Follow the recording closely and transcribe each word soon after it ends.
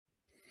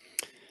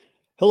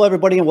Hello,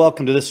 everybody, and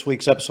welcome to this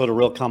week's episode of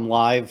Realcomm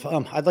Live.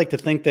 I'd like to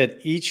think that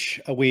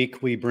each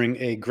week we bring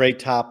a great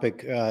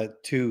topic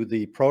to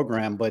the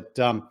program, but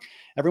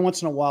every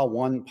once in a while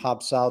one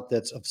pops out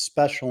that's of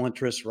special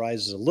interest,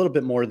 rises a little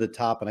bit more to the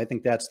top, and I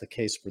think that's the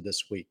case for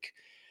this week.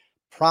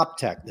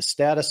 PropTech, the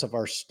status of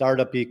our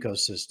startup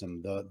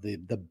ecosystem,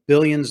 the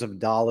billions of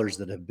dollars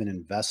that have been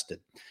invested.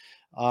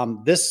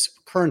 This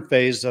current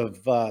phase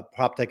of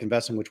PropTech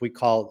investing, which we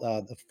call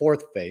the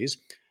fourth phase,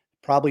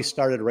 probably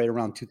started right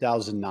around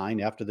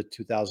 2009 after the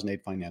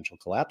 2008 financial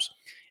collapse.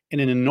 And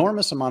an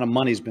enormous amount of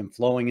money has been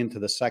flowing into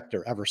the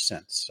sector ever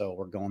since. So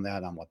we're going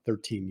that on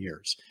 13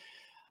 years.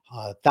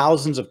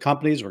 Thousands of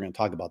companies, we're going to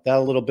talk about that a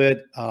little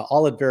bit,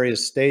 all at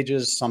various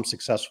stages, some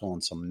successful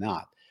and some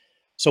not.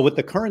 So with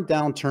the current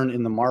downturn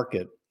in the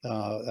market,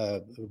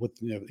 with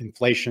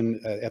inflation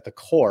at the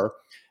core,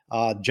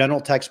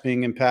 general tech's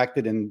being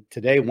impacted. And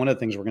today, one of the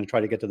things we're going to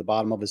try to get to the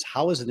bottom of is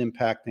how is it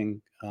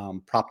impacting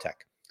PropTech?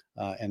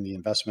 And the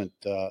investment,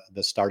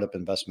 the startup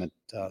investment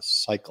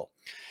cycle.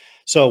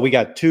 So we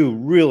got two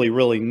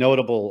really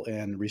notable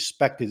and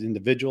respected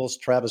individuals,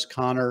 Travis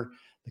Conner,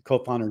 the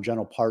co-founder and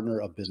general partner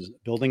of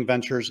Building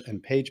Ventures,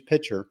 and Paige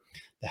Pitcher,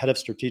 the head of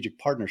strategic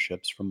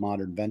partnerships from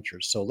Modern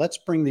Ventures. So let's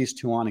bring these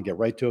two on and get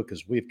right to it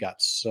because we've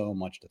got so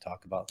much to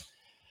talk about.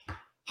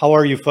 How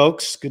are you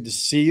folks? Good to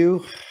see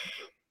you.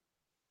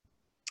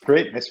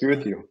 Great, nice to be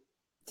with you.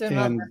 Doing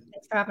well.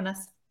 Thanks for having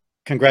us.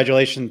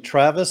 Congratulations,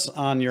 Travis,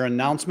 on your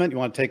announcement. You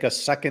want to take a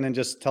second and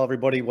just tell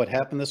everybody what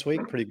happened this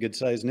week? Pretty good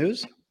sized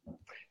news.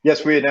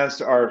 Yes, we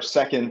announced our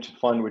second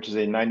fund, which is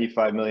a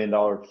 $95 million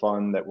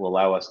fund that will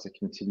allow us to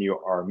continue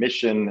our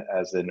mission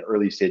as an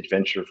early stage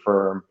venture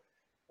firm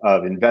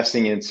of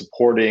investing in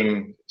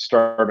supporting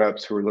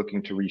startups who are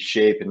looking to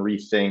reshape and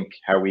rethink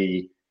how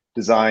we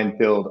design,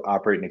 build,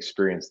 operate, and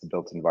experience the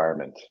built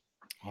environment.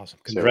 Awesome.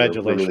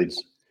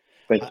 Congratulations.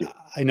 Thank you.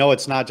 I know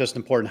it's not just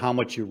important how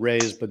much you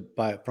raise,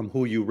 but from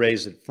who you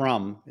raise it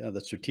from, the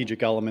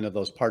strategic element of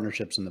those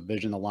partnerships and the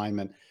vision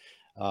alignment,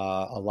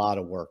 a lot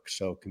of work.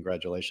 So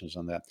congratulations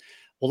on that.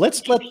 Well,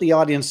 let's let the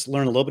audience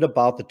learn a little bit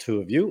about the two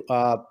of you.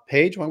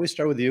 Paige, why don't we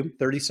start with you?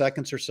 30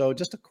 seconds or so,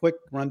 just a quick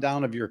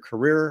rundown of your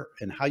career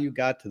and how you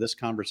got to this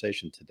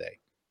conversation today.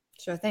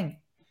 Sure thing.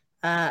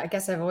 I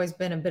guess I've always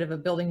been a bit of a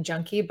building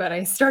junkie, but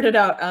I started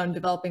out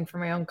developing for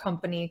my own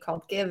company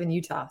called Give in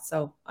Utah.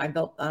 So I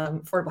built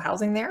affordable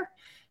housing there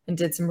and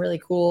did some really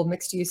cool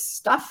mixed use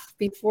stuff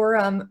before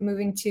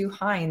moving to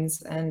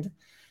Hines and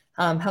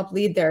helped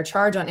lead their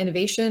charge on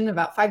innovation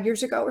about 5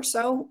 years ago or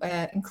so,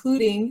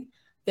 including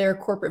their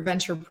corporate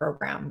venture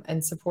program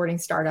and supporting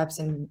startups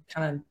and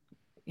kind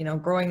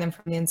of, growing them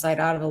from the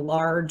inside out of a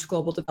large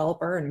global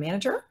developer and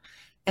manager.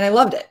 And I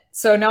loved it.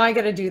 So now I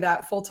get to do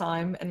that full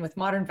time. And with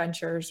Modern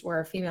Ventures,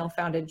 we're a female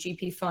founded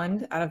GP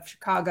fund out of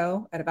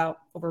Chicago at about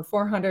over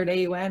 400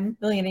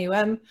 million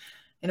AUM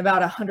in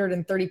about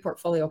 130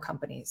 portfolio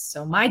companies.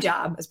 So my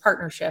job as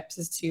partnerships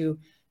is to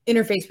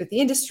interface with the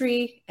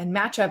industry and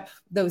match up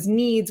those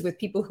needs with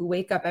people who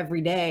wake up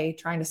every day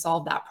trying to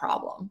solve that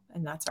problem.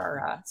 And that's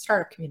our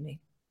startup community.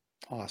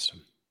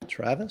 Awesome.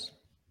 Travis?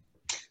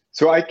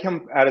 So I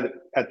come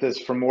at this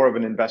from more of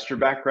an investor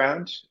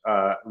background,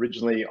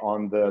 originally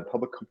on the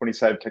public company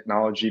side of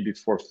technology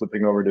before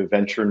flipping over to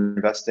venture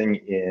investing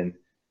in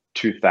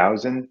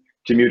 2000.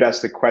 Jim, you'd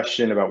asked the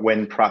question about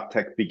when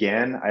PropTech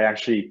began.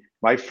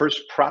 My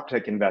first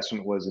PropTech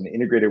investment was an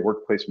integrated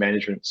workplace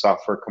management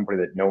software company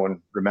that no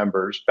one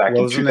remembers back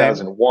in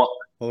 2001.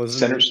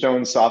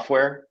 Centerstone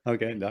Software.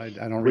 Okay, I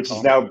don't recall. Which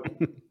is now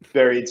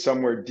buried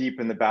somewhere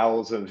deep in the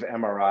bowels of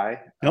MRI.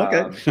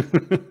 Okay.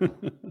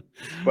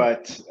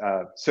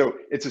 So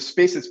it's a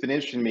space that's been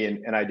interesting to me,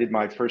 and I did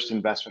my first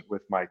investment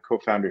with my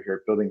co-founder here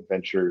at Building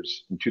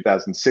Ventures in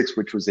 2006,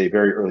 which was a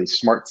very early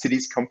smart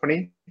cities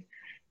company.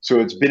 So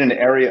it's been an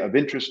area of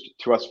interest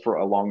to us for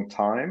a long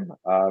time.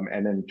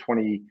 And in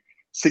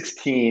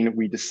 2016,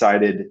 we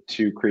decided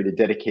to create a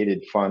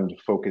dedicated fund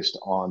focused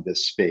on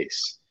this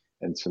space.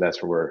 And so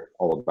that's what we're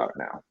all about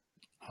now.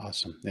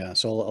 Awesome. Yeah.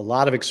 So a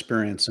lot of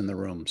experience in the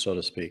room, so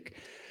to speak.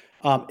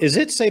 Is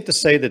it safe to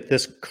say that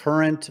this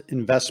current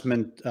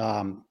investment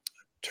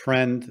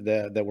trend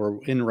that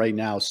we're in right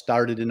now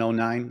started in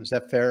 2009? Is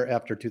that fair?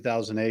 After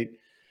 2008,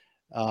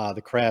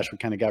 the crash, we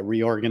kind of got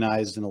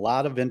reorganized, and a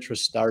lot of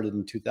interest started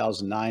in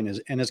 2009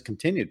 and has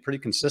continued pretty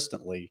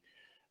consistently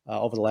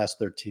over the last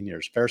 13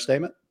 years. Fair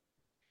statement?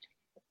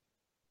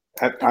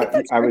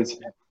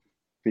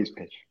 Please,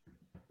 Paige.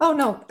 Oh,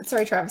 no,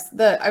 sorry, Travis.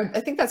 I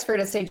think that's fair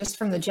to say just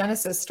from the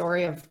genesis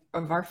story of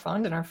our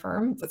fund and our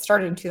firm that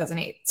started in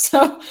 2008.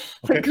 So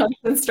okay.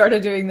 When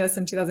started doing this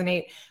in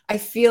 2008, I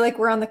feel like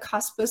we're on the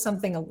cusp of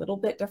something a little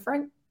bit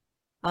different,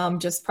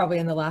 just probably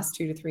in the last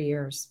 2 to 3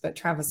 years. But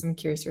Travis, I'm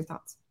curious your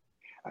thoughts.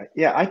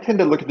 Yeah, I tend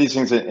to look at these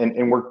things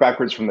and work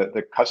backwards from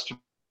the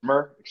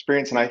customer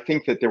experience. And I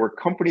think that there were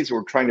companies that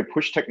were trying to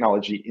push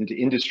technology into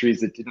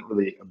industries that didn't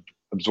really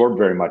absorb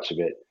very much of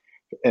it,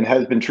 and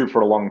has been true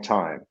for a long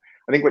time.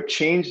 I think what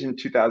changed in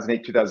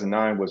 2008,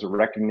 2009 was a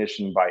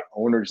recognition by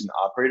owners and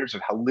operators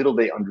of how little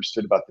they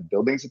understood about the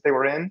buildings that they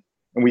were in.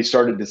 And we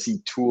started to see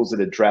tools that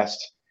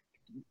addressed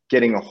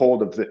getting a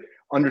hold of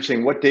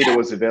understanding what data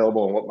was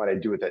available and what might I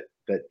do with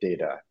that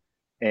data.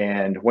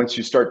 And once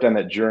you start down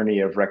that journey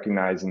of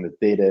recognizing that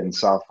data and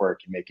software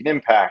can make an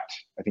impact,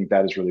 I think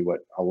that is really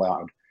what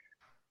allowed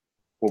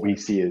what we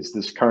see is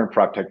this current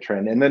prop tech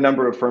trend and the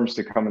number of firms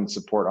to come and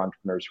support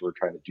entrepreneurs who are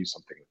trying to do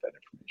something with that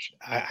information.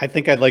 I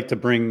think I'd like to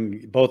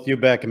bring both you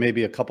back and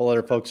maybe a couple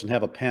other folks and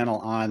have a panel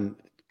on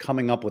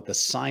coming up with the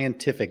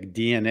scientific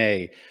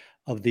DNA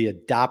of the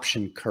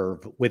adoption curve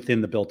within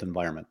the built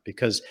environment,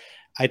 because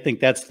I think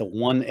that's the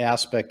one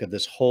aspect of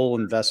this whole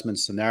investment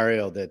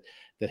scenario that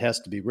has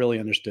to be really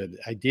understood.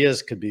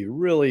 Ideas could be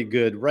really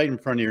good right in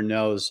front of your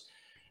nose,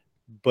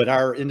 but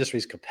our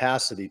industry's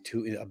capacity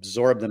to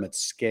absorb them at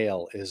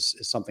scale is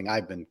something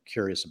I've been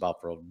curious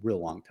about for a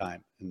real long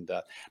time. And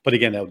but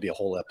again, that would be a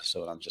whole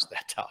episode on just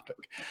that topic.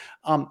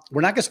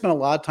 We're not going to spend a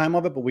lot of time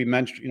on it, but we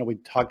mentioned, we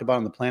talked about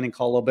in the planning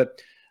call a little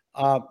bit.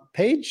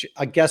 Paige,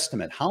 a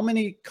guesstimate, how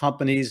many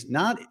companies,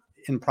 not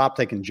in prop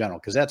tech in general,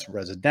 because that's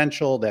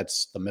residential,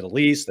 that's the Middle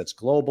East, that's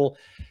global,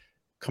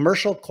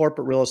 commercial,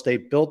 corporate real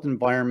estate, built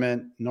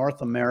environment,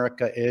 North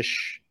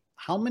America-ish.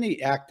 How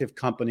many active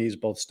companies,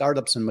 both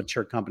startups and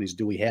mature companies,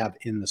 do we have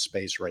in the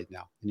space right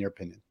now, in your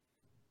opinion?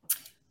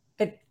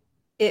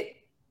 It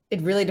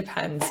really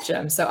depends,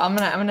 Jim. So I'm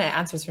gonna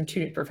answer this from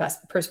two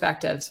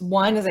perspectives.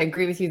 One is I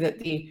agree with you that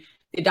the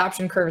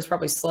adoption curve is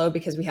probably slow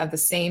because we have the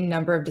same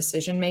number of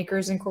decision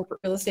makers in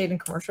corporate real estate and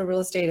commercial real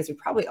estate as we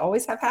probably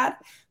always have had,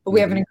 but we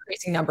have an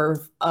increasing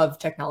number of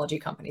technology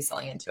companies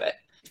selling into it.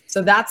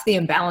 So that's the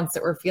imbalance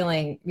that we're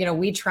feeling.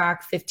 We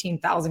track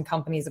 15,000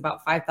 companies,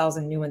 about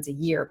 5,000 new ones a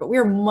year, but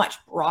we're much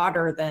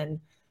broader than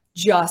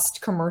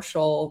just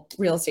commercial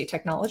real estate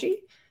technology.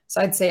 So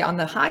I'd say on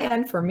the high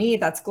end for me,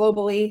 that's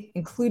globally,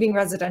 including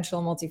residential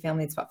and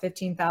multifamily, it's about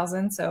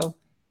 15,000. So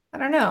I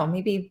don't know,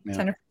 maybe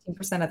 10 or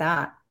 15% of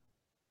that.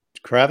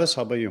 Travis,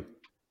 how about you?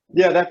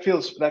 Yeah, that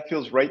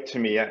feels right to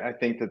me. I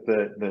think that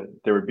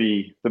there would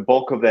be the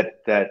bulk of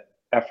that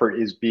effort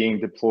is being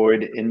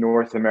deployed in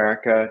North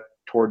America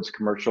towards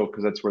commercial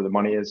because that's where the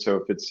money is. So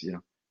if it's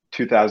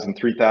 2,000,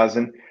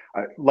 3,000,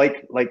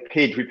 like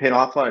Paige, we pay an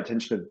awful lot of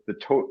attention to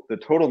the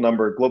total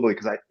number globally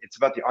because it's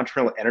about the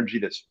entrepreneurial energy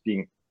that's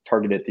being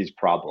targeted at these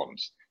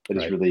problems. That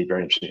is really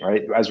very interesting,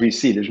 right? As we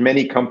see, there's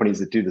many companies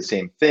that do the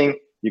same thing.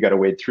 You got to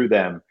wade through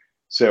them.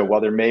 So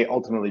while there may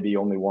ultimately be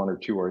only one or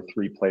two or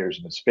three players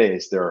in the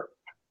space, there are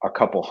a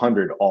couple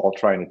hundred all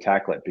trying to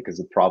tackle it because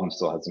the problem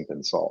still hasn't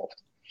been solved.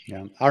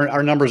 Yeah,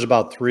 our number is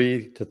about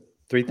 3,000 to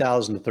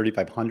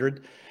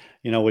 3,500.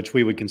 Which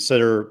we would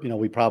consider,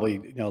 we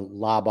probably,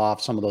 lob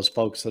off some of those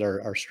folks that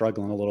are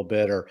struggling a little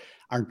bit or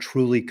aren't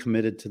truly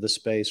committed to the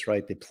space,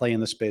 right? They play in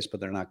the space, but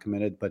they're not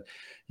committed. But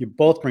you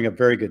both bring up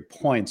very good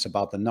points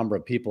about the number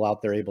of people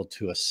out there able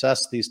to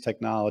assess these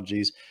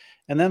technologies.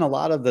 And then a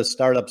lot of the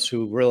startups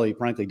who really,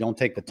 frankly, don't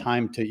take the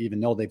time to even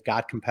know they've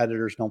got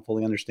competitors, don't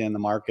fully understand the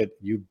market.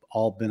 You've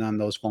all been on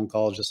those phone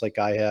calls just like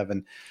I have.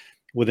 And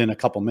within a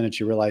couple of minutes,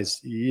 you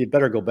realize you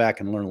better go back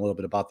and learn a little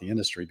bit about the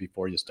industry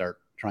before you start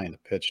trying to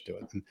pitch to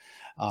it.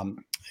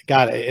 And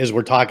God, as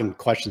we're talking,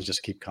 questions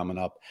just keep coming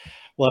up.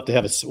 We'll have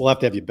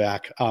to have you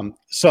back.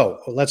 So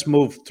let's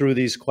move through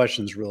these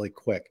questions really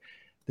quick.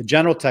 The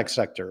general tech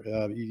sector,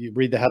 you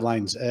read the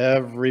headlines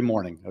every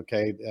morning.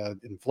 Okay,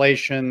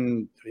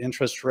 inflation,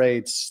 interest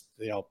rates,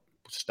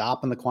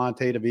 stopping the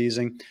quantitative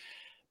easing.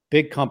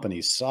 Big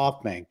companies,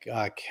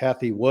 SoftBank,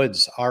 Kathy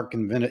Woods, Arc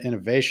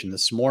Innovation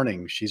this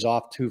morning. She's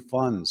off 2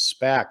 funds,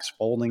 SPACs,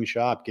 folding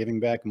shop, giving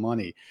back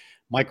money.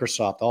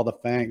 Microsoft, all the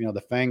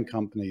FANG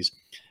companies,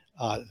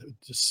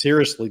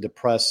 seriously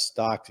depressed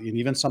stocks, and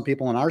even some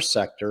people in our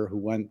sector who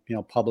went,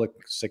 public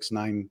 6,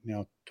 9,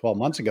 12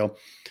 months ago,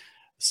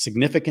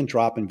 significant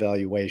drop in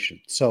valuation.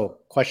 So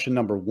question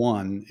number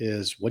one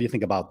is, what do you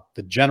think about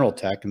the general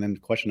tech? And then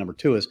question number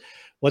two is,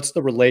 what's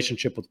the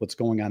relationship with what's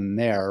going on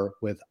there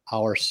with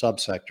our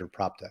subsector,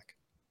 prop tech?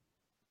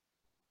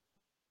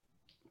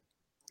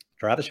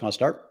 Travis, you want to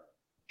start?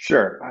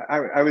 Sure.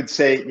 I would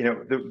say,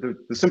 the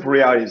simple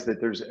reality is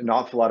that there's an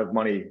awful lot of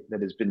money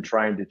that has been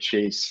trying to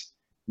chase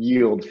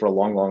yield for a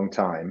long, long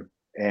time.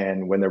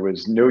 And when there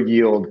was no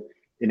yield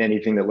in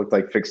anything that looked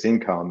like fixed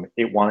income,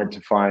 it wanted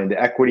to find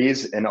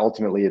equities and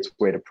ultimately its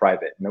way to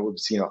private. And we've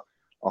seen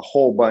a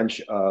whole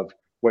bunch of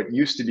what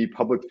used to be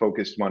public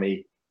focused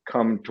money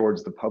come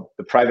towards the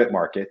private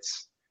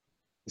markets.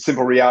 The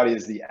simple reality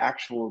is the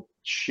actual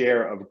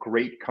share of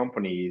great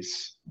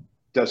companies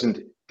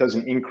doesn't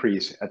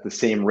increase at the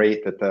same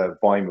rate that the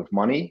volume of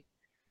money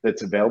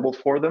that's available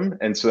for them.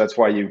 And so that's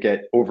why you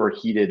get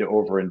overheated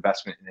over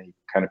investment in any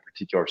kind of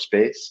particular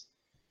space.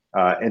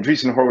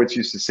 Andreessen Horowitz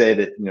used to say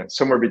that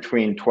somewhere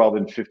between 12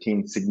 and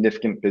 15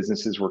 significant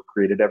businesses were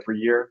created every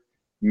year.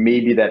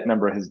 Maybe that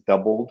number has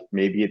doubled,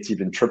 maybe it's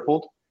even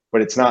tripled,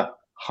 but it's not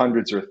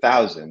hundreds or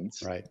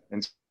thousands. Right.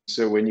 And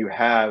so when you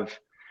have,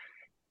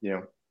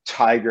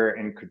 Tiger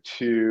and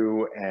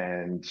Coutu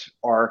and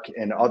Arc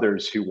and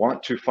others who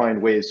want to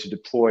find ways to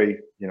deploy,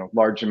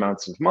 large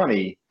amounts of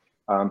money,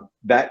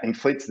 that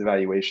inflates the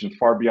valuation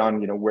far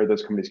beyond where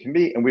those companies can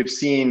be. And we've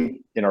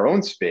seen in our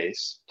own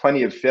space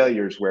plenty of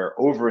failures where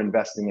over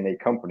investing in a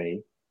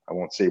company, I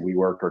won't say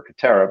WeWork or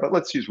Katerra, but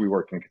let's use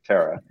WeWork and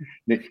Katerra.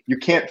 You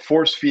can't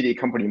force feed a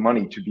company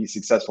money to be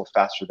successful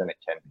faster than it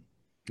can be.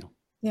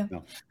 Yeah,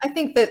 no. I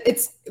think that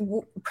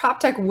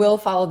prop tech will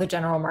follow the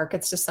general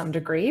markets to some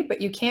degree,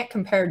 but you can't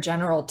compare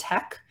general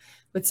tech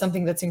with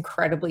something that's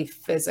incredibly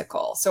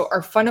physical. So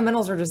our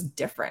fundamentals are just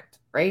different,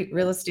 right?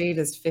 Real estate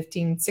is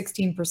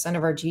 16%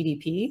 of our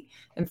GDP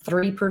and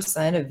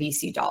 3% of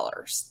VC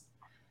dollars.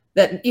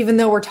 That even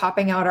though we're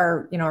topping out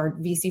our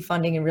VC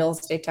funding in real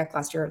estate tech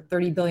last year,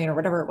 30 billion or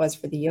whatever it was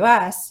for the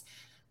US,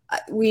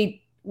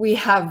 we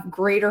have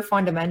greater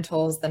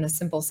fundamentals than a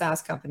simple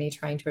SaaS company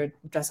trying to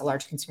address a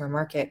large consumer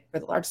market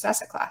with the largest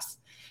asset class.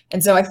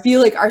 And so I feel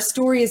like our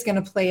story is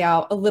going to play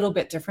out a little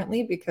bit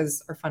differently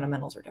because our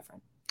fundamentals are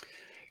different.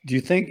 Do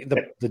you think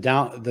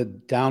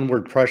the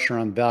downward pressure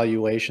on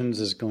valuations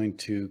is going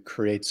to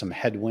create some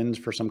headwinds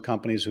for some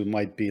companies who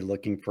might be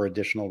looking for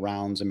additional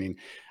rounds? I mean,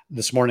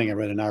 this morning I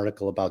read an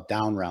article about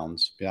down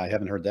rounds. Yeah, I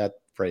haven't heard that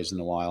phrase in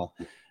a while.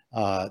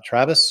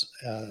 Travis,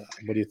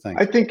 what do you think?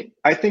 I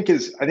think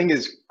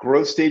as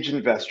growth stage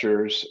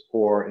investors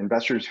or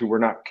investors who were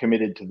not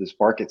committed to this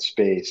market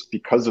space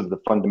because of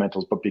the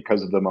fundamentals, but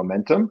because of the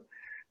momentum,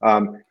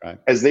 right,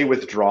 as they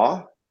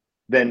withdraw,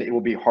 then it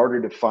will be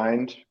harder to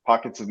find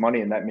pockets of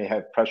money, and that may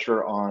have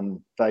pressure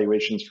on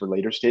valuations for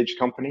later stage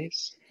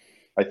companies.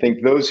 I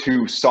think those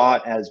who saw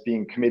it as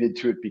being committed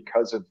to it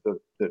because of the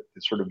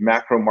sort of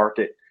macro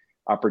market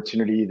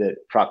opportunity that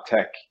prop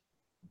tech,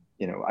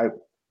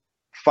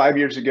 5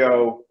 years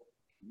ago,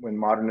 when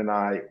Modern and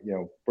I,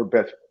 were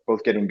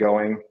both getting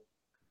going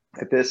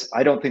at this,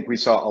 I don't think we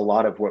saw a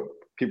lot of what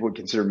people would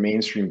consider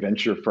mainstream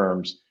venture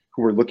firms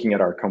who were looking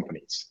at our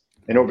companies.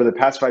 And over the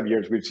past 5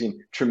 years, we've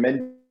seen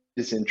tremendous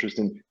interest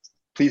in,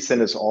 please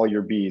send us all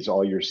your Bs,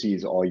 all your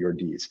Cs, all your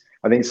Ds.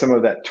 I think some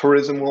of that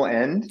tourism will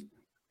end.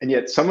 And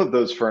yet some of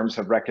those firms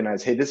have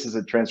recognized, hey, this is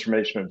a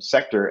transformation of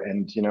sector,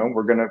 and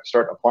we're going to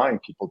start applying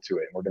people to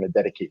it, and we're going to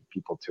dedicate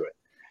people to it.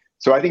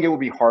 So I think it will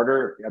be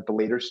harder at the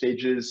later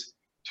stages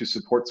to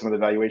support some of the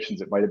valuations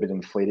that might have been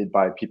inflated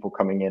by people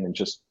coming in and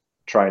just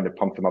trying to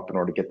pump them up in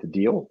order to get the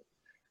deal.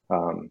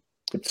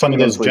 Some of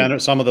those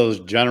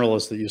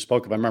generalists that you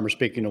spoke of, I remember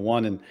speaking to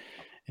one, and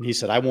he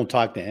said, I won't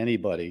talk to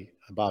anybody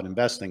about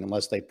investing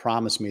unless they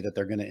promise me that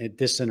they're going to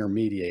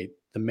disintermediate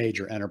the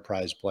major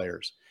enterprise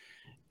players.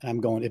 And I'm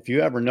going, if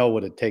you ever know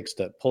what it takes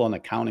to pull an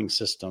accounting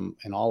system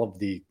and all of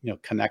the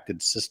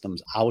connected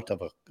systems out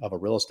of a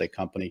real estate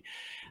company,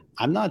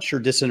 I'm not sure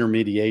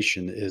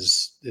disintermediation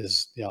is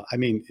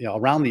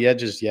around the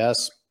edges,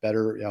 yes,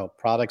 better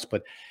products,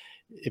 but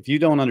if you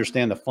don't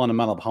understand the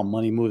fundamental of how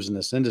money moves in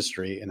this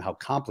industry and how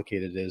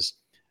complicated it is,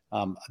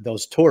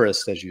 those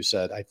tourists, as you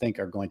said, I think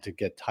are going to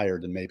get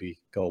tired and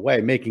maybe go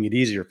away, making it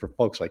easier for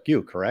folks like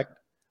you, correct?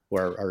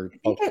 I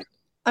think it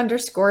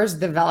underscores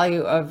the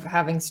value of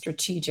having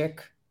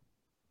strategic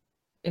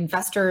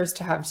investors,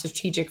 to have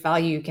strategic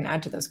value you can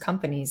add to those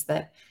companies,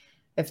 that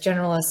if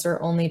generalists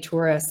are only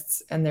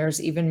tourists and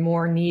there's even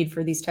more need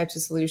for these types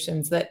of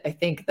solutions, that I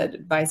think that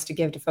advice to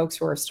give to folks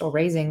who are still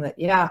raising that,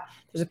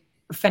 there's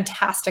a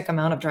fantastic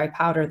amount of dry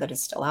powder that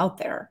is still out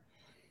there.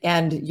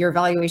 And your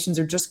valuations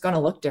are just going to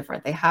look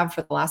different. They have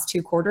for the last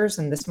 2 quarters,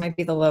 and this might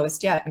be the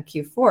lowest yet in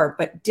Q4,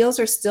 but deals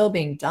are still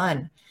being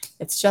done.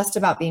 It's just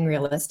about being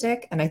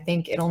realistic. And I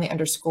think it only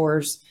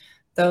underscores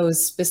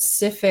those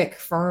specific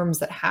firms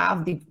that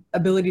have the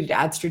ability to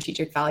add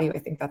strategic value. I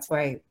think that's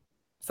why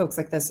folks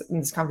like this in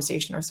this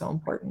conversation are so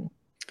important.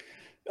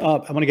 I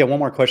want to get one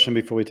more question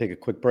before we take a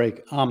quick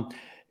break.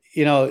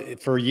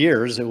 For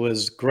years, it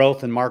was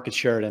growth and market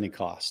share at any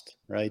cost,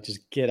 right?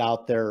 Just get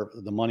out there,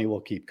 the money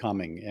will keep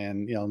coming.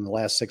 And, in the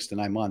last 6 to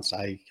 9 months,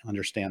 I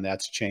understand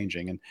that's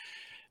changing. And,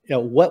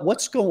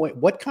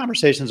 what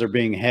conversations are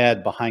being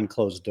had behind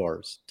closed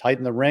doors?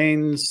 Tighten the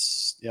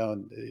reins,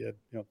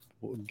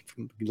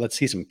 let's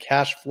see some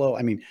cash flow.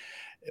 We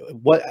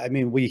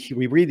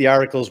read the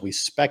articles, we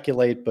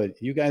speculate,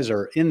 but you guys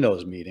are in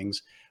those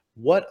meetings.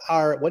 What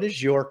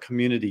is your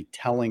community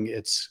telling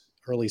its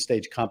early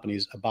stage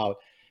companies about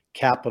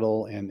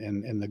capital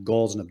and the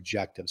goals and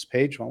objectives?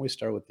 Paige, why don't we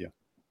start with you?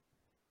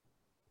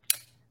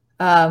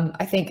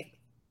 I think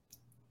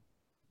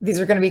these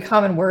are going to be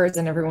common words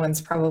in everyone's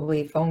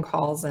probably phone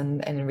calls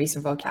and in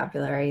recent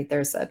vocabulary.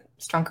 There's a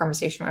strong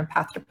conversation around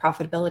path to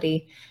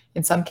profitability.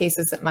 In some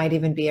cases, it might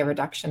even be a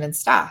reduction in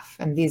staff.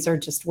 And these are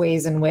just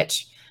ways in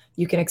which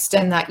you can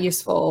extend that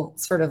useful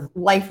sort of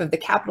life of the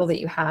capital that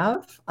you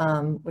have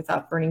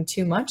without burning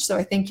too much. So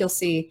I think you'll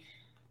see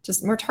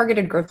just more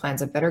targeted growth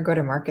plans, a better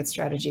go-to-market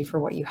strategy for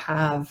what you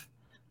have.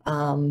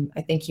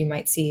 I think you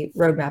might see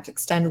roadmaps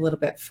extend a little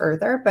bit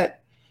further,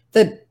 but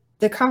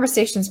the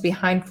conversations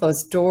behind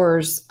closed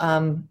doors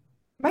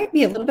might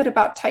be a little bit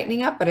about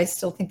tightening up, but I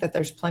still think that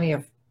there's plenty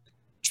of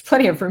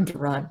room to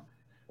run.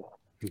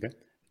 Okay,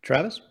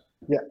 Travis?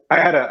 Yeah, I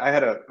had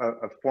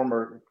a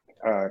former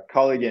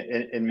colleague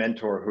and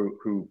mentor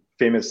who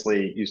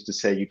famously used to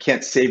say, you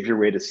can't save your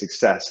way to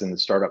success in the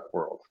startup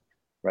world.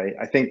 right?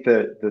 I think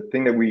the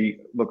thing that we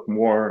look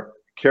more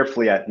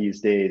carefully at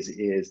these days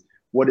is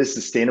what is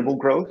sustainable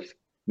growth.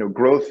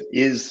 Growth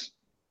is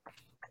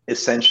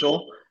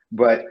essential,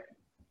 but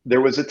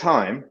there was a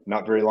time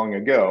not very long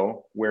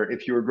ago where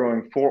if you were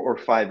growing 4 or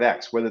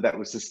 5x, whether that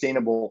was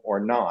sustainable or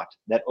not,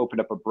 that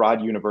opened up a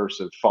broad universe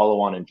of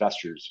follow-on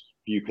investors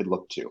you could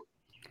look to.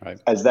 Right.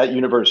 As that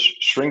universe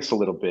shrinks a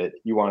little bit,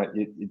 you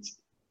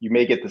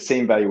may get the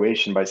same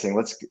valuation by saying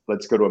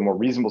let's go to a more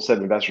reasonable set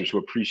of investors who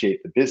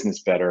appreciate the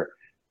business better,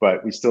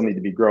 but we still need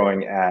to be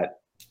growing at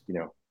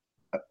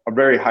a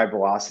very high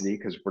velocity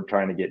because we're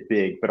trying to get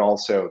big, but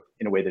also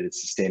in a way that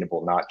it's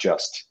sustainable, not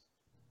just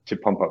to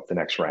pump up the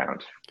next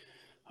round.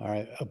 All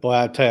right. Boy,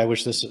 I'll tell you, I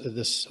wish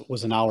this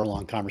was an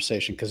hour-long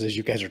conversation, because as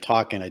you guys are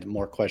talking,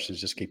 more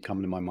questions just keep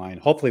coming to my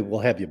mind. Hopefully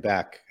we'll have you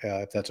back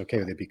if that's okay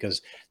with you,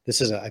 because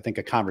this is, I think,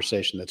 a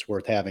conversation that's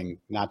worth having,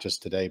 not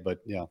just today, but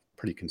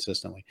pretty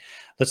consistently.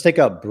 Let's take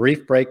a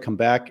brief break, come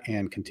back,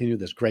 and continue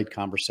this great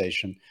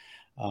conversation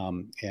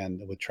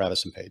and with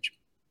Travis and Paige.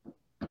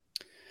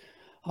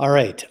 All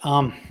right.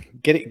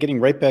 Getting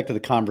right back to the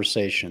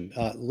conversation.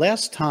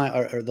 Last time,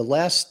 or the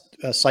last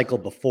cycle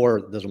before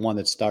the one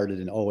that started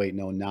in 08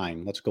 and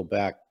 09. Let's go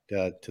back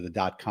to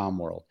the .com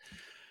world.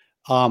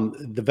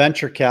 The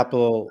venture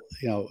capital,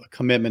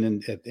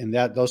 commitment in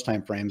those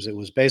timeframes, it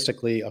was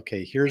basically,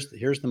 okay, here's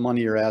the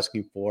money you're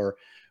asking for.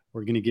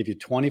 We're going to give you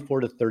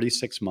 24 to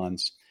 36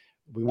 months.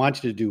 We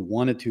want you to do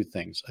one of two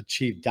things: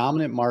 achieve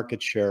dominant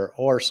market share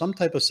or some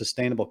type of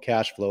sustainable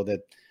cash flow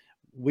that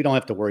we don't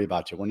have to worry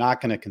about you. We're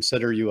not going to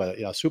consider you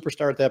a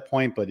superstar at that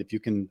point, but if you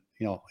can,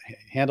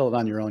 handle it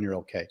on your own, you're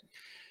okay.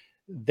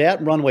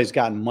 That runway's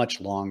gotten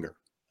much longer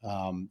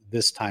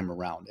this time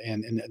around.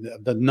 And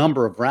the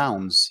number of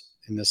rounds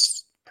in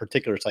this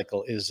particular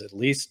cycle is at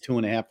least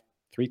 2.5,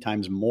 3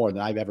 times more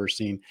than I've ever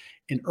seen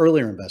in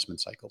earlier investment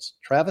cycles.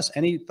 Travis,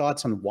 any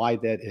thoughts on why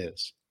that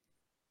is?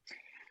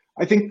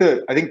 I think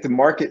the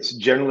markets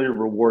generally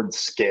reward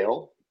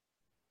scale.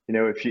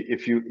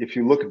 If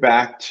you look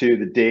back to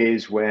the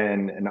days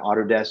when an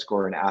Autodesk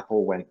or an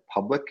Apple went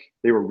public,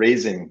 they were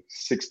raising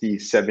 60,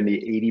 70,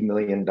 80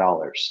 million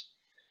dollars.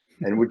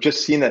 And we've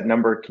just seen that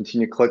number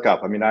continue to click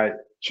up. I mean, I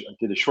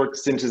did a short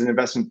stint as an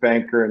investment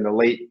banker in the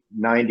late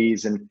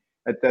 90s. And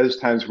at those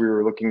times, we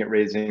were looking at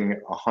raising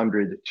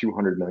 100,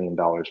 200 million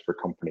dollars for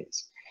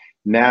companies.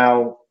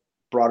 Now,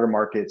 broader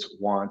markets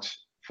want,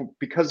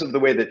 because of the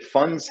way that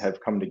funds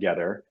have come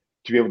together,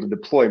 to be able to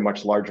deploy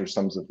much larger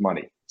sums of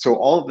money. So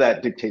all of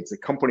that dictates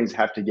that companies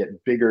have to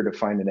get bigger to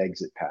find an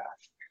exit path.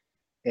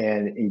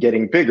 And in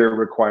getting bigger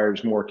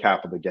requires more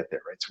capital to get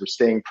there, right? So we're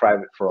staying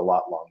private for a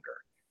lot longer.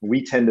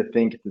 We tend to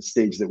think at the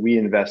stage that we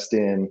invest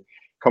in,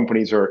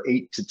 companies are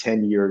 8 to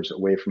 10 years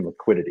away from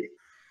liquidity.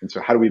 And so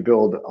how do we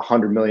build a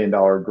 $100 million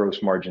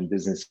gross margin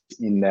business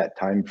in that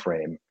time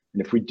frame?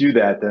 And if we do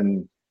that,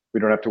 then we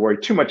don't have to worry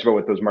too much about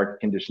what those market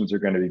conditions are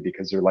going to be,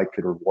 because they're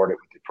likely to reward it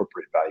with the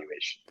appropriate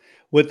valuation.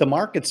 With the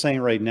market saying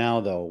right now,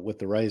 though, with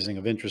the rising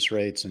of interest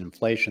rates and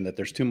inflation, that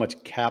there's too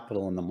much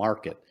capital in the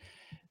market,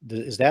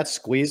 is that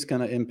squeeze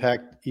going to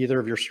impact either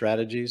of your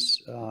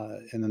strategies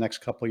in the next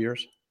couple of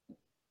years?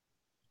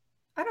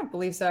 I don't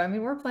believe so. I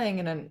mean, we're playing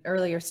in an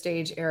earlier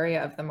stage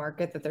area of the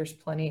market that there's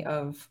plenty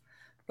of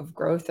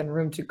growth and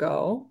room to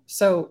go.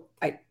 So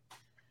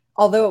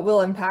although it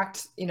will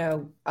impact,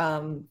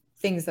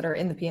 things that are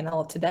in the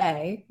P&L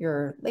today,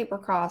 your labor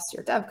costs,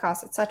 your dev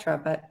costs, et cetera.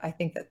 But I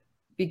think that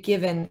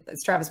given,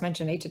 as Travis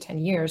mentioned, 8 to 10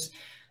 years,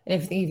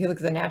 and if you look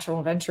at the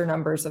natural venture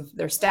numbers of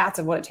their stats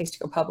of what it takes to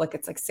go public,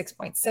 it's like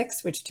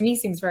 6.6, which to me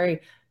seems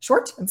very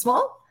short and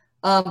small.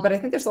 But I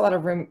think there's a lot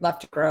of room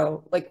left to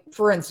grow. Like,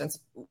 for instance,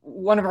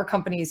 one of our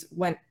companies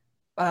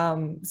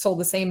sold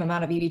the same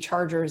amount of EV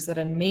chargers that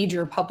a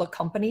major public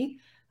company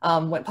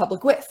went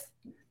public with.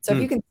 So if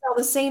you can sell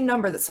the same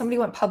number that somebody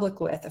went public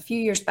with a few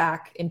years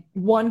back in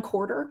one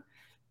quarter,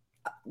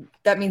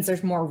 that means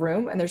there's more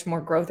room and there's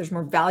more growth. There's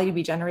more value to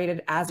be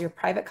generated as your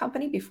private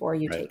company before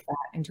you take that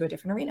into a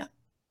different arena.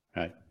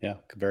 Right. Yeah.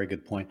 Very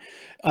good point.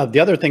 The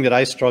other thing that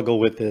I struggle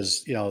with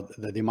is,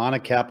 the amount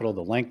of capital,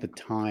 the length of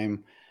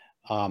time,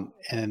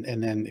 and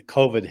then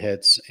COVID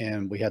hits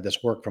and we had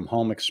this work from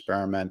home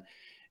experiment.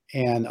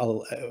 And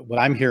what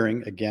I'm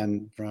hearing,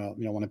 again, from,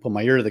 when I put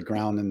my ear to the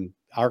ground in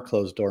our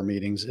closed door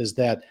meetings, is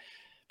that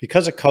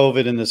because of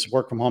COVID and this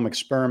work from home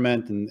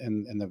experiment and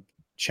the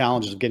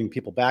challenges of getting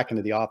people back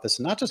into the office,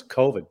 and not just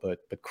COVID,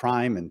 but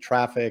crime and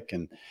traffic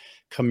and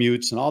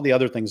commutes and all the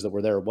other things that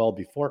were there well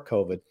before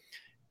COVID,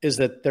 is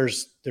that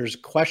there's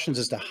questions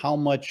as to how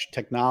much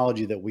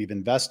technology that we've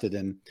invested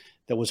in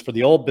that was for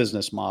the old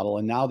business model.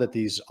 And now that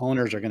these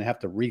owners are going to have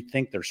to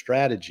rethink their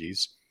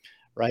strategies,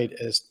 right?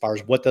 As far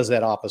as what does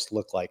that office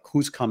look like?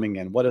 Who's coming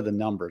in? What are the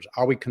numbers?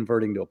 Are we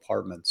converting to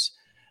apartments?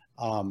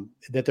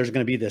 That there's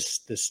going to be this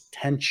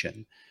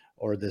tension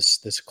or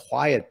this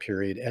quiet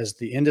period as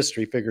the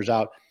industry figures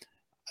out,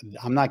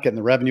 I'm not getting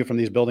the revenue from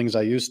these buildings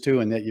I used to,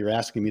 and that you're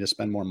asking me to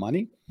spend more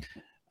money.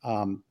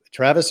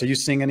 Travis, are you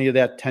seeing any of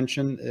that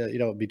tension,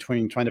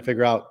 between trying to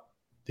figure out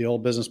the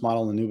old business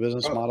model and the new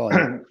business model?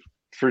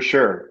 For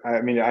sure.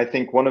 I mean, I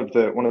think one of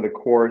the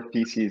core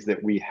theses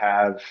that we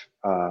have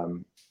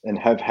and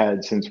have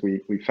had since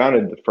we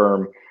founded the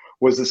firm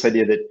was this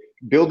idea that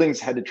buildings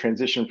had to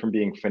transition from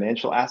being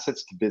financial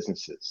assets to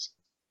businesses.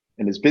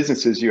 And as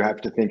businesses, you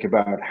have to think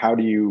about how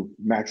do you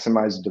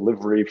maximize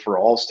delivery for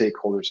all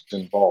stakeholders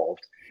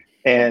involved.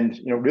 And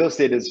real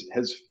estate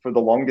has for the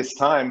longest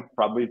time,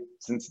 probably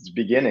since its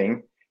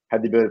beginning,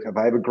 had the ability. If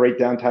I have a great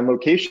downtown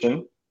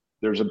location,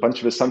 there's a bunch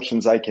of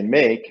assumptions I can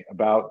make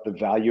about the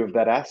value of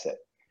that asset.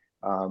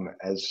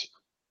 As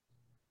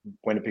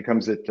when it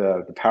becomes that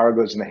the power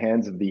goes in the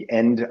hands of the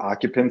end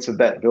occupants of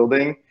that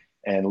building,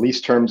 and lease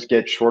terms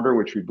get shorter,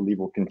 which we believe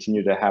will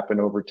continue to happen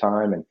over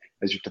time, and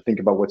as you have to think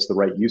about what's the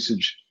right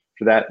usage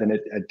for that, then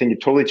I think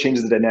it totally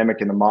changes the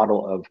dynamic in the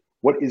model of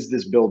what is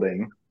this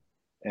building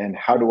and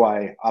how do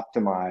I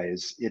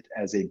optimize it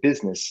as a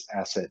business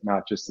asset,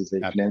 not just as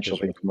a financial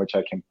thing from which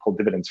I can pull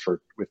dividends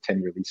with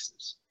 10-year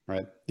leases.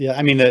 Right. Yeah.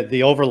 I mean,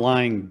 the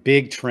overlying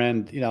big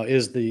trend,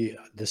 is the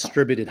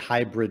distributed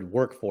hybrid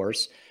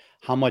workforce.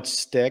 How much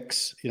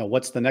sticks?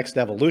 What's the next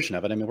evolution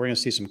of it? I mean, we're going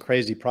to see some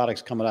crazy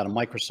products coming out of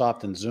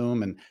Microsoft and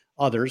Zoom and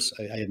others.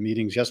 I had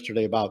meetings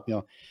yesterday about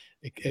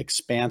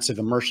expansive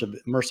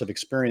immersive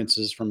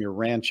experiences from your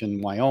ranch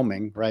in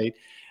Wyoming, right?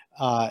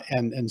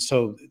 And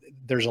so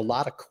there's a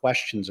lot of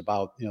questions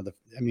about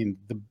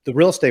the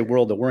real estate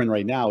world that we're in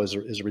right now is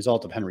a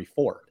result of Henry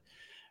Ford.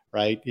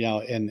 Right.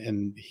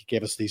 And he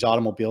gave us these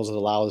automobiles that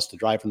allow us to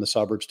drive from the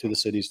suburbs to the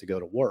cities to go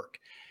to work.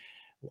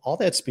 All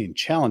that's being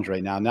challenged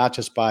right now, not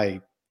just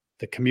by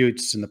the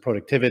commutes and the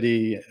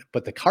productivity,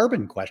 but the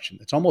carbon question.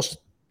 It's almost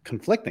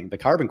conflicting. The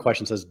carbon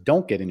question says,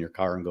 don't get in your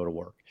car and go to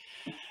work.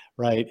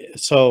 Right.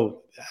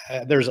 So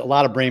there's a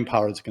lot of brain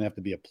power that's going to have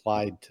to be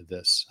applied to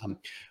this.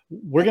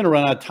 We're going to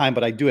run out of time,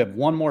 but I do have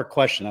one more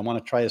question I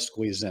want to try to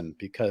squeeze in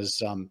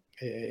because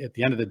at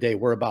the end of the day,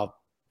 we're about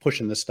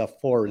pushing this stuff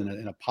forward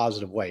in a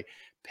positive way.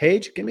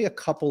 Paige, give me a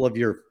couple of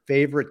your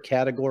favorite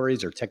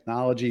categories or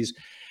technologies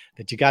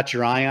that you got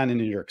your eye on and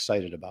you're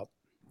excited about.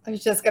 I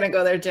was just going to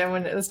go there, Jim,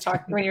 when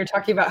you're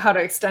talking about how to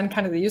extend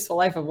kind of the useful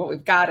life of what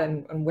we've got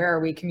and where are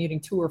we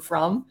commuting to or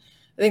from.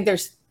 I think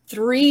there's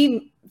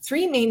three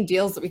main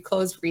deals that we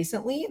closed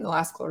recently in the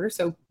last quarter.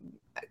 So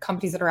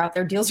companies that are out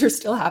there, deals are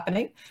still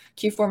happening.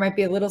 Q4 might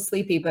be a little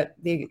sleepy, but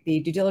the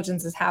due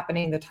diligence is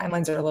happening. The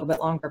timelines are a little bit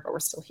longer, but we're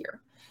still here.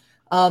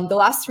 The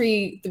last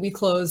three that we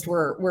closed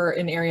were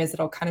in areas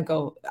that'll kind of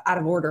go out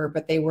of order,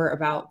 but they were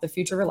about the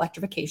future of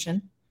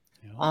electrification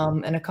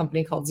and a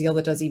company called Zeal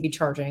that does EV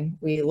charging.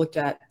 We looked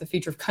at the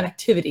future of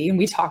connectivity, and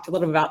we talked a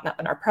little bit about that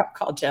in our prep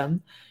call,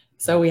 Jim.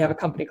 So we have a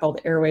company called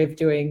Airwave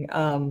doing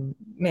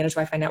managed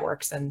Wi-Fi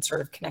networks and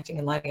sort of connecting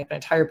and lighting up an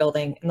entire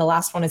building. And the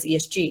last one is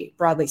ESG,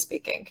 broadly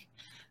speaking.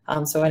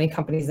 So any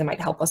companies that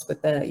might help us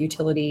with the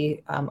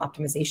utility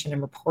optimization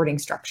and reporting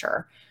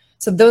structure.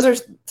 So those are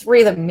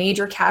three of the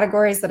major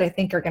categories that I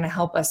think are going to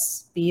help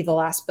us be the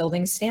last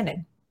building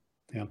standing.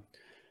 Yeah.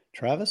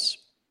 Travis?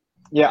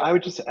 Yeah, I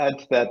would just add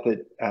to that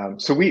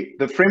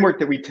the framework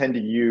that we tend to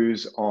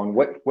use on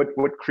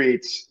what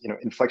creates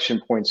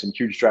inflection points and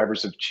huge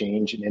drivers of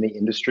change in any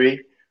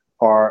industry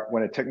are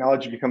when a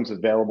technology becomes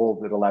available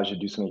that allows you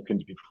to do something you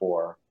couldn't do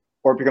before,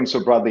 or it becomes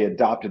so broadly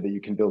adopted that you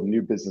can build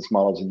new business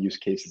models and use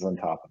cases on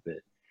top of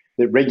it.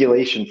 That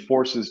regulation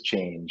forces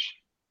change.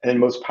 And then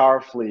most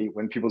powerfully,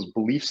 when people's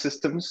belief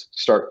systems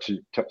start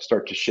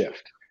to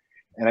shift.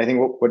 And I think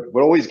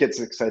what always gets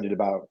excited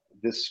about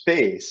this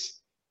space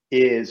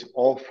is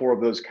all four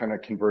of those kind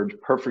of converge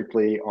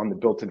perfectly on the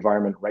built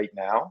environment right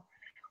now.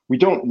 We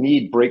don't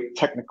need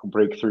technical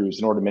breakthroughs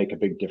in order to make a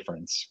big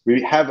difference.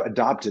 We have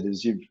adopted,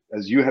 as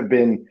you have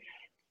been,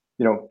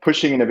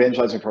 pushing and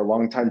evangelizing for a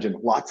long time, Jim,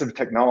 lots of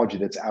technology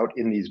that's out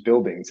in these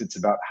buildings. It's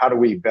about how do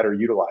we better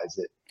utilize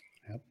it.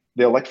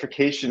 The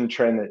electrification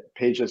trend that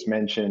Paige just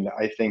mentioned,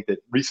 I think that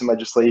recent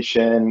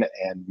legislation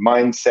and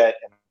mindset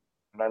and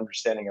an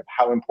understanding of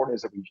how important it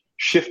is that we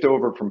shift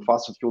over from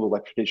fossil fuel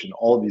electrification in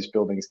all of these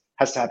buildings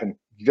has to happen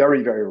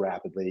very, very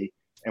rapidly.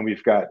 And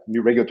we've got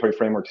new regulatory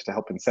frameworks to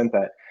help incent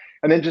that.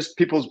 And then just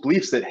people's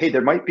beliefs that, hey,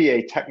 there might be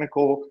a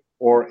technical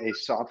or a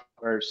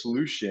software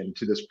solution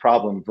to this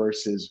problem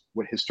versus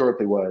what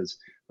historically was,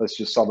 let's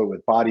just solve it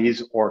with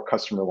bodies or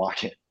customer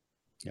lock-in.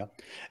 Yeah.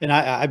 And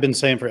I've been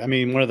saying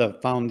one of the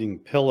founding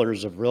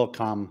pillars of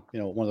Realcomm,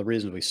 one of the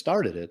reasons we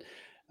started it,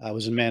 I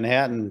was in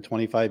Manhattan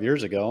 25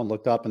 years ago and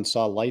looked up and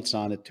saw lights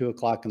on at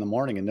 2:00 in the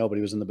morning and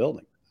nobody was in the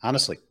building.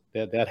 Honestly,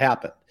 that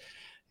happened,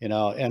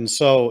 and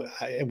so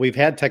we've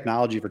had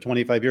technology for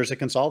 25 years that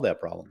can solve that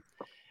problem.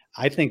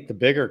 I think the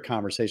bigger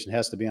conversation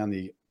has to be on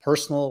the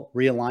personal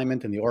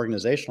realignment and the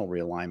organizational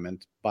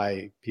realignment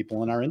by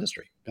people in our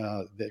industry.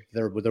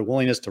 Their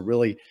willingness to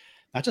really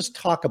not just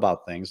talk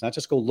about things, not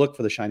just go look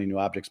for the shiny new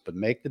objects, but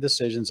make the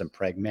decisions and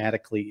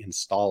pragmatically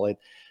install it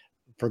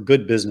for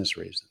good business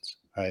reasons.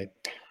 Right.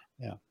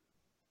 Yeah.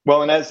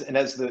 Well, and as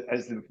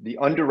the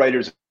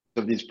underwriters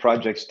of these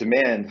projects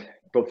demand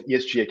both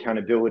ESG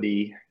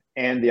accountability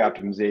and the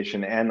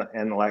optimization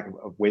and the lack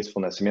of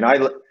wastefulness. I mean,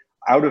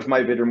 out of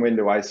my bedroom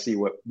window, I see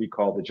what we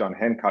call the John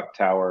Hancock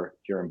Tower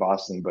here in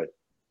Boston, but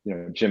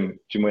Jim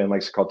Whalen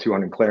likes to call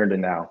 200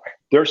 Clarendon now.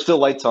 There are still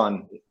lights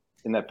on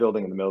in that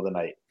building in the middle of the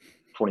night,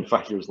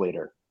 25 years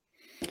later.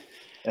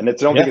 And I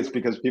don't think it's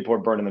because people are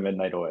burning the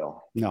midnight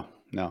oil. No.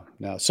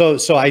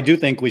 So I do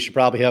think we should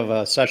probably have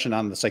a session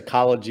on the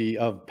psychology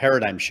of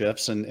paradigm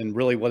shifts and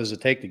really what does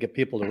it take to get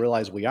people to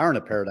realize we are in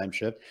a paradigm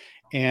shift.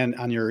 And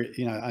on your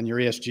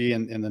ESG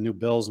and the new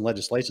bills and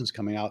legislations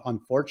coming out,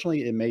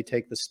 unfortunately, it may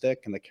take the stick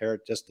and the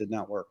carrot just did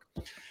not work.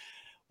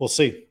 We'll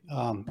see.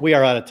 We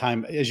are out of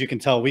time. As you can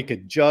tell, we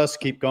could just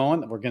keep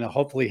going. We're going to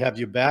hopefully have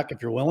you back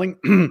if you're willing.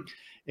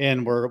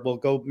 And we'll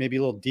go maybe a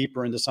little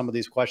deeper into some of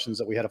these questions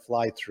that we had to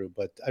fly through.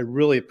 But I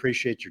really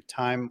appreciate your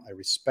time. I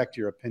respect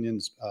your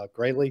opinions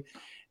greatly.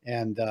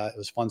 And it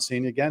was fun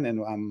seeing you again. And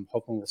I'm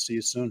hoping we'll see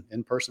you soon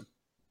in person.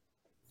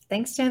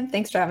 Thanks, Tim.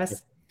 Thanks,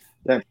 Travis.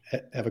 Yeah.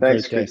 Have a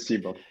great day. Great to see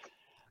you both.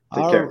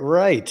 All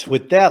right.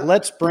 With that,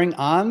 let's bring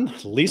on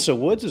Lisa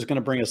Woods, who's going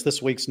to bring us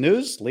this week's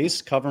news.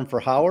 Lisa, covering for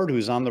Howard,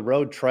 who's on the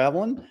road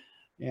traveling.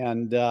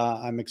 And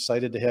I'm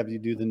excited to have you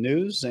do the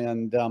news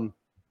and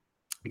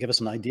give us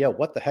an idea of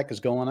what the heck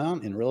is going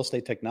on in real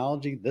estate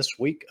technology this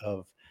week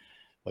of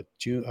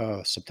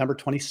September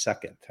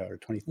 22nd or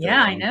 23rd.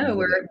 Yeah, I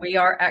know. We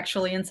are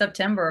actually in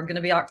September. We're going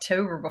to be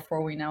October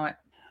before we know it.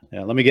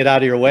 Yeah, let me get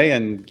out of your way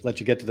and let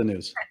you get to the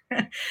news.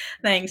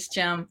 Thanks,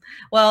 Jim.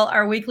 Well,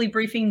 our weekly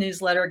briefing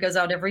newsletter goes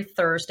out every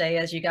Thursday,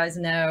 as you guys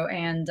know,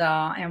 and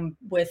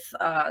with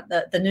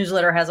the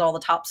newsletter has all the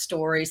top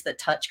stories that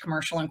touch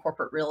commercial and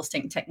corporate real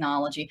estate and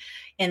technology.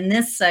 In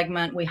this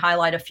segment, we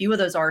highlight a few of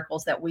those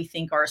articles that we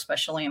think are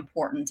especially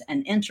important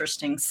and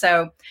interesting.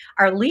 So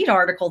our lead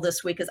article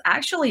this week is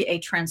actually a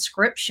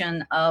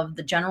transcription of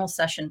the general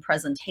session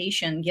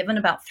presentation given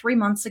about 3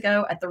 months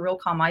ago at the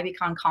Realcomm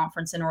IBCon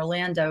conference in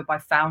Orlando by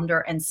founder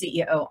and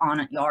CEO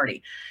Anant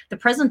Yardi. The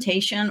presentation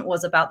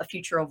was about the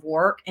future of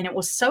work, and it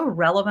was so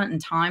relevant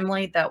and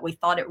timely that we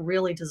thought it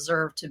really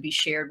deserved to be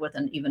shared with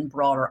an even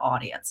broader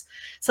audience.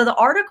 So the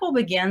article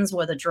begins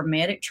with a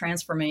dramatic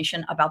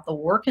transformation about the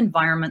work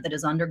environment that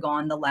has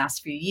undergone the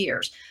last few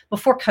years.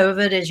 Before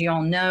COVID, as you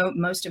all know,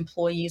 most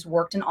employees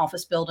worked in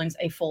office buildings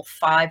a full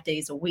 5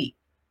 days a week.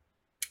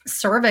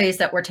 Surveys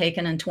that were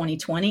taken in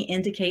 2020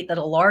 indicate that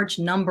a large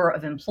number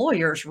of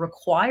employers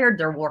required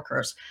their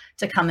workers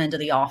to come into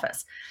the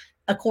office.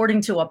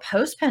 According to a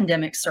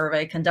post-pandemic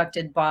survey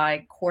conducted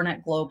by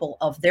Cornet Global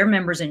of their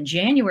members in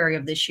January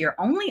of this year,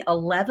 only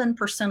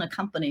 11% of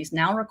companies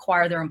now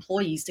require their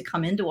employees to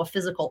come into a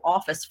physical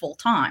office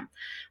full-time.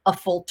 A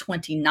full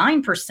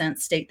 29%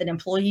 state that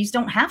employees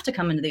don't have to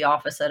come into the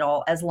office at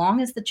all as long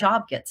as the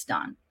job gets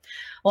done.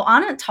 Well,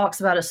 Anant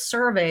talks about a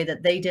survey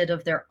that they did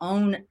of their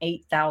own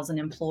 8,000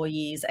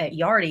 employees at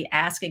Yardi,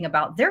 asking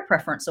about their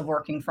preference of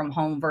working from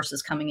home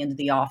versus coming into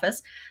the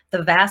office.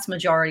 The vast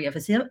majority of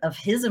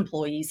his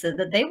employees said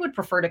that they would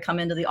prefer to come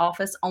into the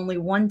office only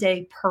 1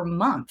 day per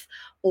month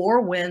or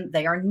when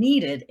they are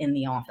needed in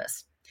the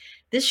office.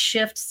 This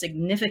shift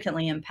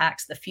significantly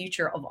impacts the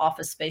future of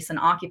office space and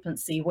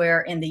occupancy,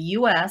 where in the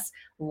US,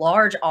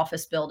 large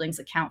office buildings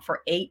account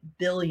for 8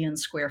 billion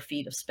square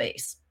feet of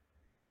space.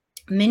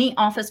 Many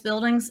office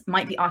buildings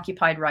might be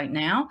occupied right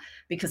now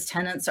because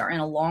tenants are in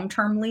a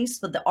long-term lease,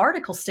 but the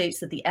article states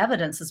that the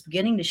evidence is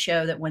beginning to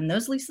show that when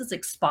those leases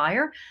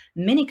expire,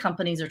 many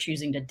companies are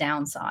choosing to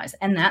downsize,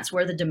 and that's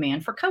where the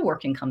demand for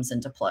co-working comes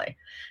into play.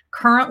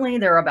 Currently,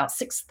 there are about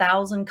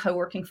 6,000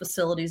 co-working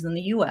facilities in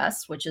the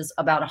US, which is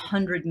about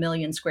 100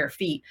 million square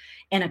feet,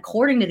 and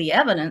according to the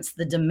evidence,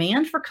 the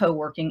demand for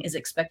co-working is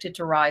expected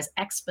to rise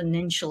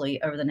exponentially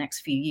over the next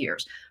few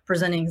years,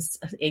 presenting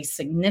a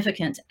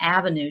significant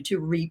avenue to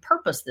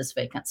repurpose this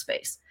vacant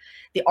space.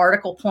 The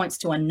article points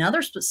to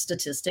another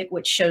statistic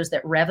which shows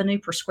that revenue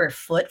per square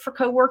foot for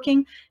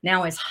co-working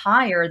now is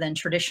higher than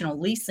traditional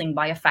leasing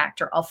by a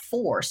factor of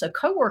 4. So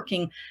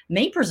co-working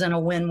may present a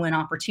win-win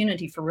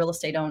opportunity for real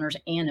estate owners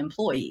and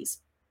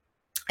employees.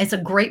 It's a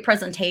great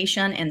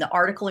presentation, and the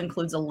article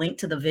includes a link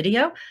to the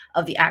video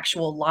of the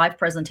actual live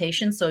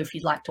presentation. So if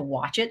you'd like to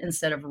watch it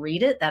instead of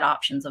read it, that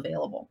option's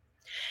available.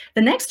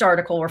 The next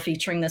article we're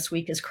featuring this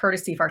week is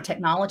courtesy of our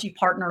technology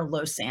partner,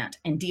 Losant,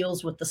 and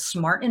deals with the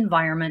smart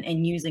environment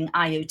and using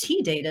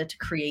IoT data to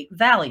create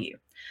value.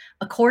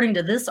 According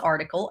to this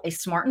article, a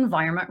smart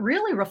environment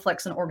really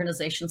reflects an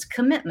organization's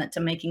commitment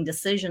to making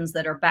decisions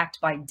that are backed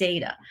by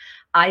data.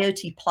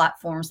 IoT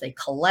platforms, they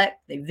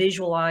collect, they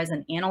visualize,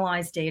 and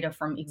analyze data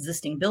from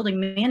existing building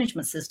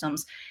management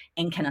systems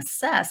and can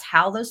assess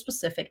how those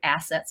specific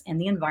assets in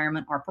the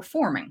environment are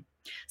performing.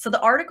 So the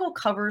article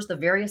covers the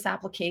various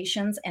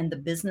applications and the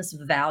business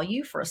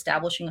value for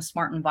establishing a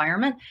smart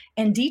environment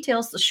and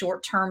details the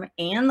short-term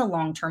and the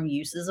long-term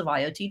uses of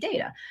IoT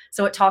data.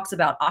 So it talks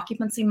about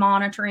occupancy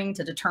monitoring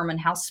to determine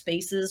how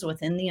spaces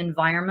within the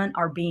environment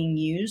are being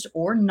used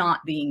or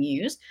not being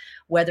used,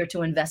 whether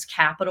to invest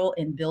capital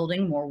in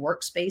building more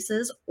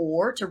workspaces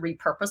or to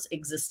repurpose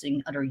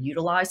existing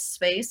underutilized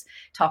space.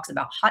 Talks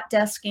about hot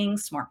desking,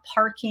 smart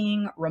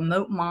parking,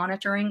 remote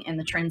monitoring, and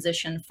the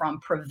transition from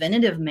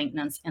preventative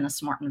maintenance in a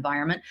smart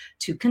environment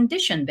to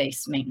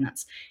condition-based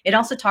maintenance. It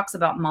also talks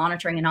about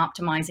monitoring and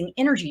optimizing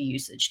energy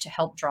usage to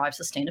help drive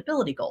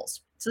sustainability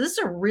goals. So this is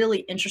a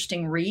really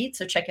interesting read,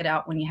 so check it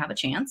out when you have a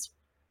chance.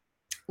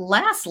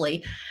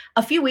 Lastly,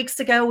 a few weeks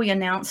ago, we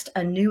announced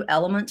a new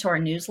element to our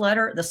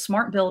newsletter, the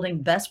Smart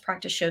Building Best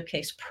Practice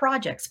Showcase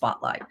Project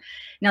Spotlight.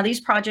 Now, these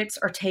projects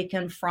are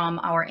taken from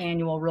our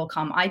annual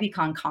Realcomm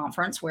IBCon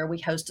conference, where we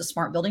host a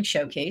Smart Building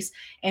Showcase,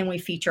 and we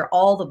feature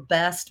all the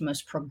best,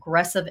 most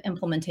progressive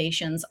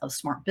implementations of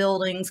smart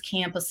buildings,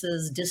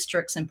 campuses,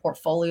 districts, and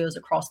portfolios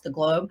across the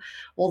globe.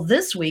 Well,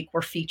 this week,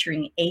 we're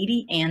featuring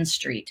 80 Ann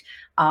Street,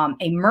 a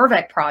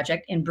Mirvac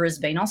project in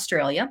Brisbane,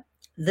 Australia.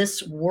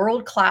 This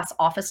world-class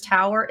office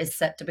tower is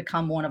set to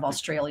become one of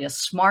Australia's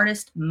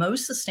smartest,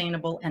 most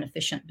sustainable and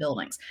efficient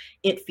buildings.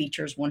 It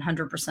features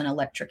 100%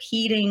 electric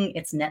heating,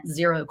 it's net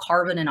zero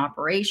carbon in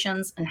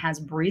operations, and has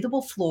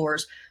breathable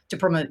floors to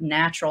promote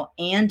natural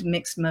and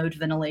mixed mode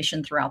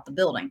ventilation throughout the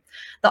building.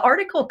 The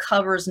article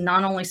covers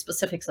not only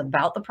specifics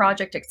about the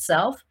project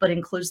itself, but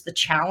includes the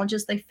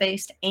challenges they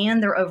faced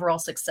and their overall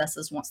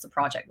successes once the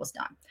project was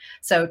done.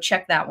 So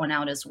check that one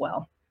out as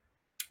well.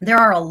 There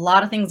are a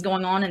lot of things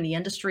going on in the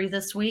industry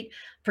this week,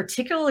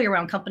 particularly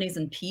around companies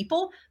and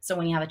people. So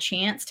when you have a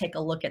chance, take a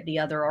look at the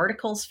other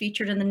articles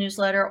featured in the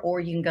newsletter,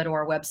 or you can go to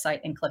our website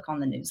and click on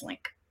the news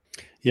link.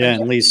 Yeah,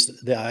 and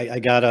Lise, I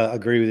gotta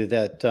agree with you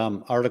that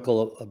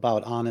article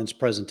about Anand's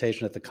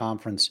presentation at the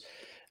conference.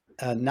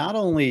 Not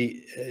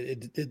only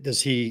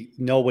does he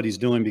know what he's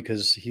doing,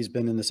 because he's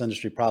been in this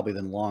industry probably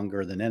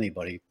longer than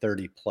anybody,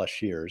 30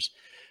 plus years,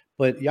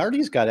 but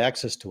Yardi's got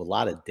access to a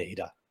lot of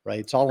data. Right.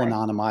 It's all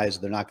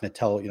anonymized. They're not going to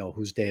tell,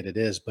 whose data it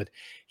is, but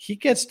he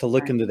gets to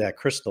look into that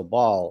crystal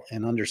ball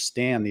and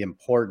understand the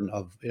importance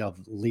of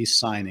lease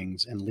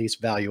signings and lease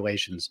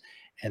valuations.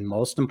 And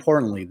most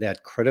importantly,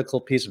 that critical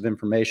piece of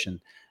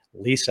information,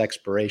 lease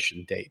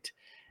expiration date.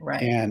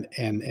 Right. And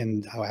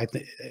I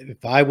think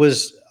if I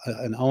was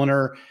an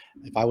owner,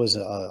 if I was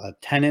a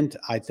tenant,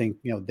 I think,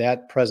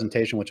 that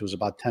presentation, which was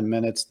about 10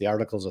 minutes, the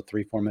article's a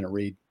 3-4 minute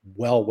read,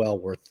 well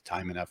worth the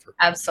time and effort.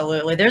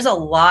 Absolutely. There's a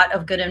lot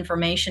of good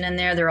information in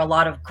there. There are a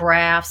lot of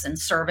graphs and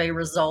survey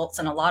results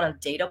and a lot of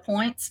data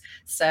points.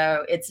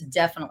 So it's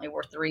definitely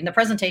worth the reading. The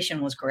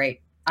presentation was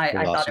great.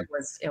 I thought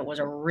it was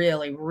a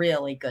really,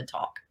 really good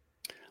talk.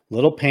 A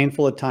little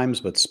painful at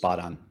times, but spot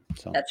on.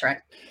 So that's right.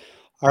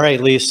 All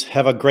right, Lise,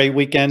 have a great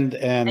weekend,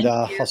 and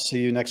I'll see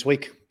you next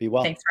week. Be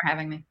well. Thanks for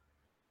having me.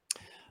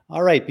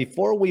 All right,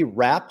 before we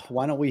wrap,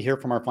 why don't we hear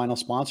from our final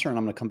sponsor, and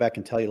I'm going to come back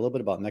and tell you a little bit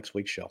about next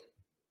week's show.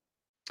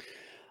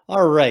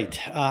 All right,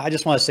 I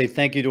just want to say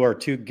thank you to our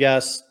two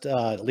guests,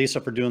 Lisa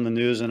for doing the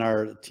news, and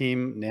our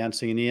team,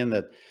 Nancy and Ian,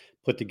 that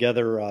put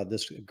together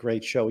this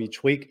great show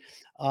each week.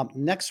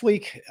 Next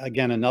week,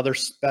 again, another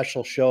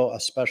special show, a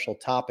special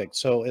topic.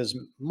 So as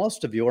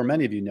most of you, or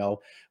many of you know,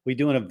 we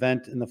do an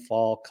event in the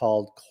fall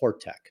called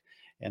CoreTech.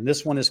 And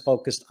this one is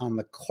focused on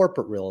the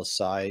corporate real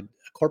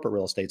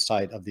estate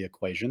side of the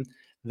equation,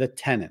 the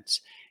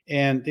tenants.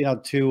 And,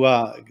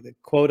 to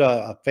quote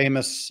a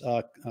famous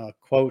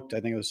quote, I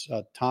think it was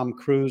Tom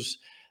Cruise,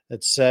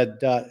 that said,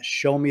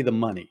 show me the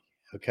money.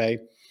 Okay.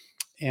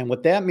 And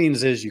what that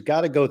means is you got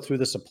to go through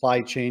the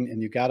supply chain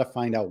and you got to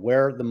find out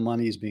where the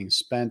money is being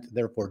spent,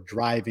 therefore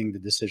driving the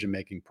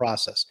decision-making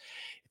process.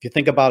 If you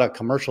think about a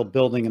commercial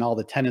building and all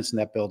the tenants in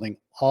that building,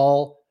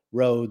 all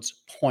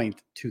roads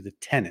point to the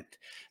tenant.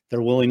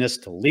 Their willingness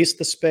to lease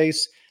the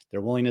space,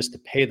 their willingness to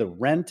pay the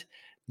rent.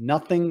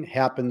 Nothing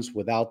happens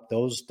without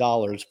those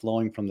dollars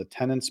flowing from the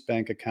tenants'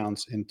 bank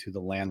accounts into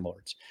the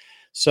landlords.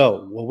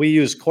 So what we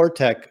use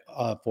CoreTech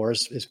for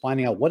is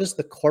finding out what is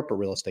the corporate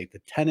real estate,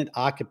 the tenant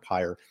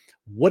occupier.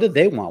 What do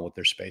they want with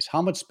their space?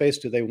 How much space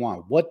do they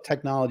want? What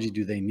technology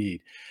do they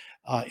need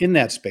in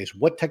that space?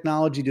 What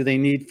technology do they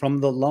need from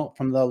the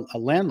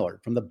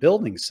landlord, from the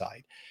building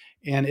side?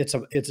 And it's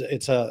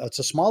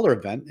a smaller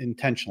event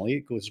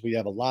intentionally, because we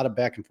have a lot of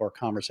back and forth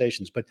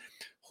conversations. But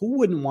who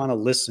wouldn't want to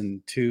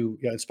listen to,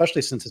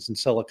 especially since it's in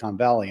Silicon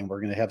Valley, and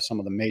we're going to have some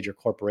of the major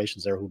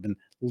corporations there who've been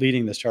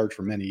leading this charge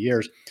for many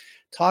years,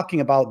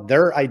 talking about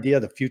their idea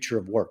of the future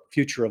of work,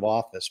 future of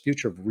office,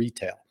 future of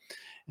retail.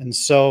 And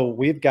so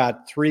we've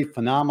got three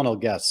phenomenal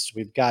guests.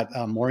 We've got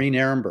Maureen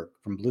Ehrenberg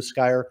from Blue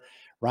Sky,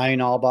 Ryan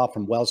Albaugh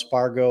from Wells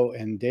Fargo,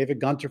 and David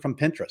Gunter from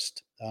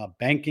Pinterest.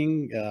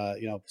 Banking,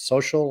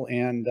 social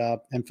and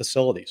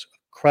facilities.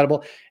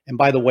 Incredible. And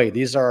by the way,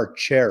 these are our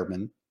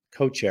chairmen,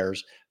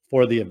 co-chairs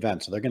for the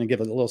event. So they're going to give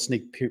a little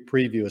sneak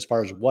preview as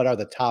far as what are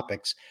the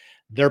topics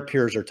their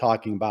peers are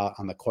talking about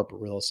on the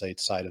corporate real estate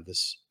side of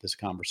this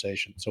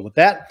conversation. So with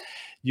that,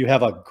 you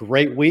have a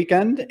great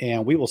weekend,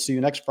 and we will see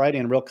you next Friday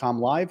on Realcomm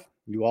Live.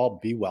 You all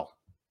be well.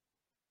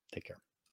 Take care.